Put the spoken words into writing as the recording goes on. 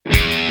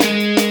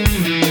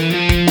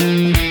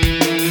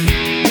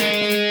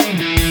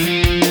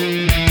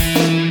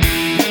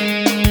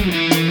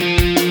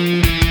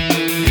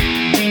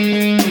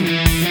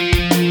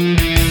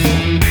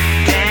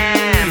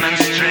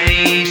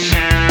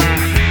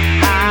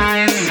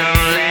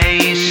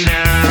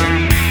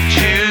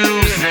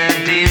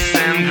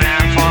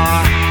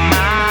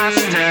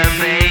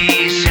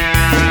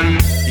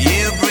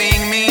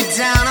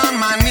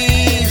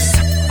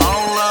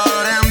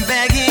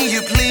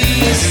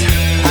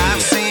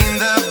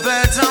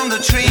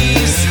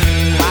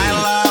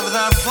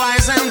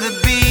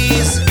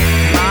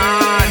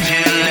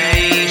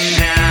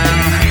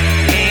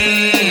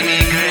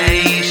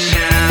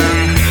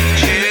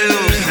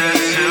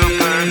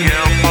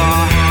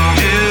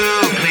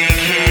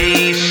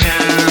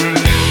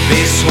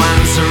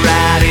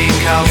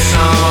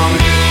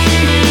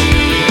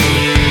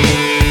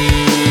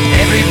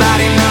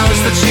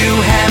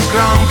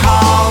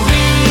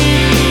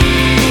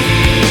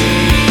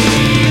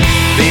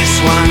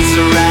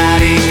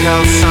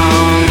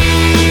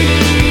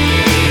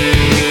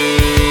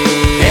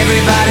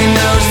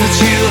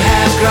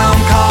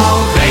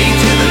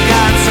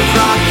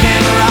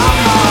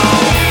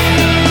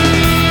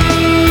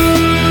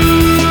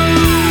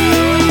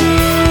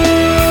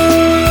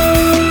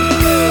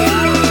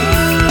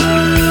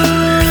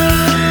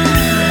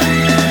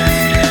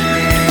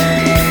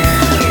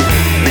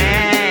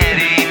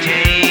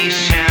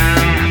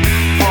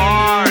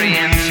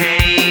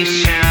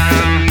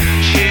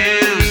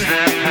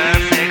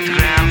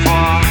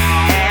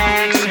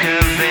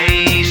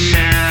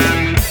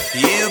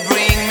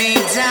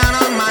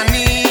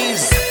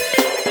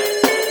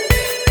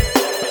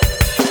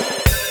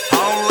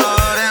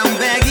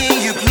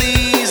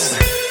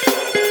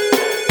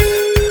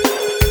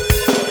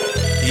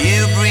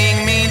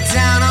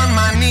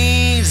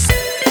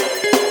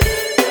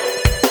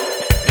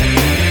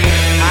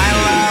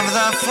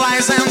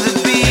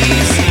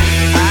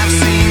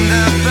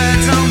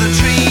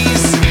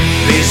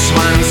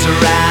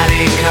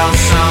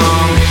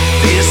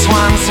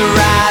a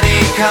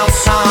radical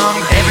song.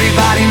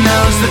 Everybody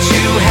knows that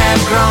you have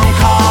grown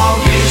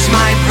cold. Use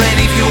my brain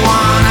if you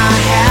wanna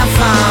have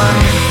fun.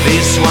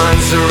 This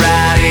one's a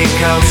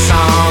radical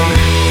song.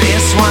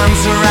 This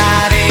one's a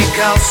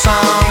radical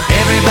song.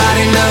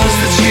 Everybody knows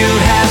that you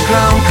have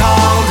grown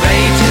cold.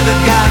 Pray to the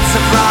gods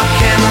of rock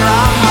and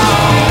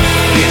roll.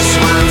 This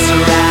one's a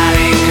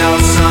radical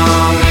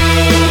song.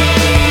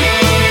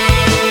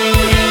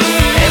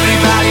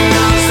 Everybody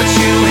knows that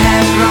you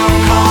have grown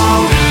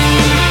cold.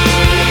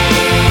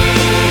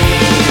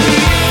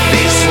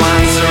 This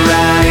one's a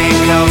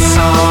radical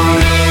song.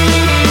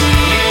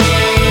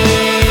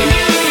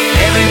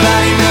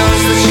 Everybody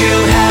knows that you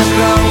have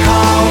grown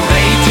cold.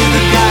 Pray to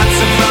the gods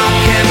of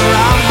rock and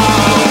roll.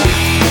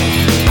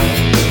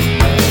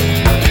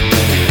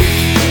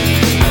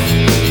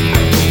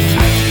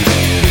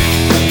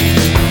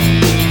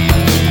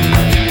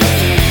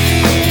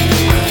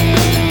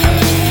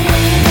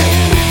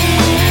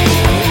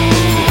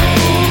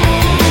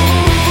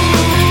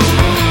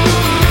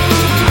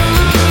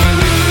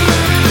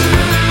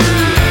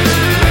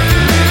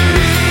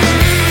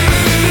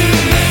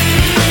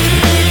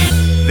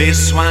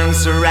 This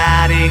one's a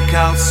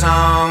radical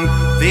song.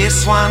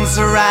 This one's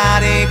a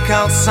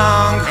radical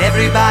song.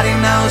 Everybody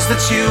knows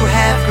that you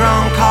have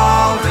grown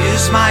cold.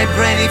 Use my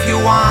brain if you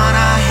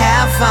wanna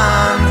have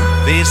fun.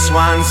 This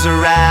one's a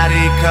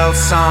radical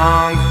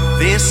song.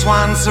 This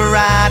one's a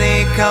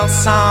radical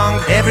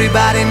song.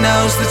 Everybody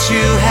knows that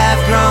you have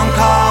grown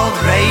cold.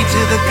 Pray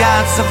to the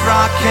gods of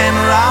rock and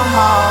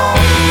roll.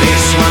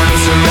 This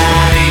one's a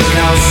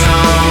radical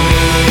song.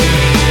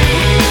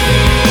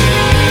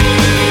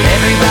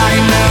 Everybody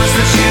knows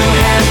that you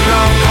have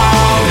grown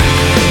cold.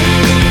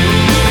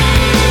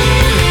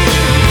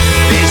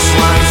 This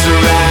one's a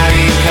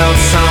radical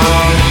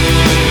song.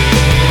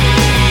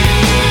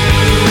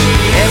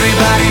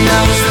 Everybody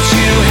knows that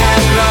you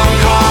have grown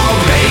cold.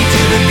 Pray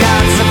to the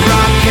gods of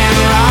rock and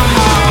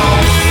roll.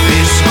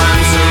 This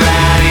one's a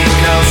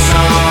radical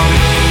song.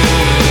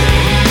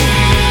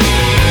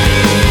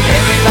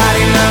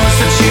 Everybody knows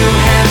that you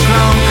have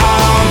grown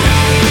cold.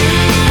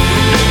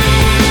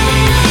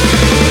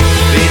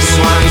 This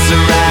one's a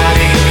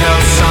radical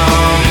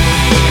song.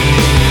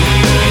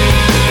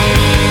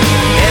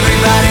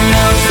 Everybody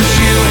knows that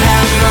you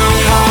have grown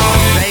cold.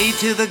 Pray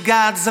to the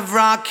gods of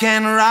rock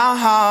and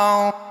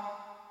roll.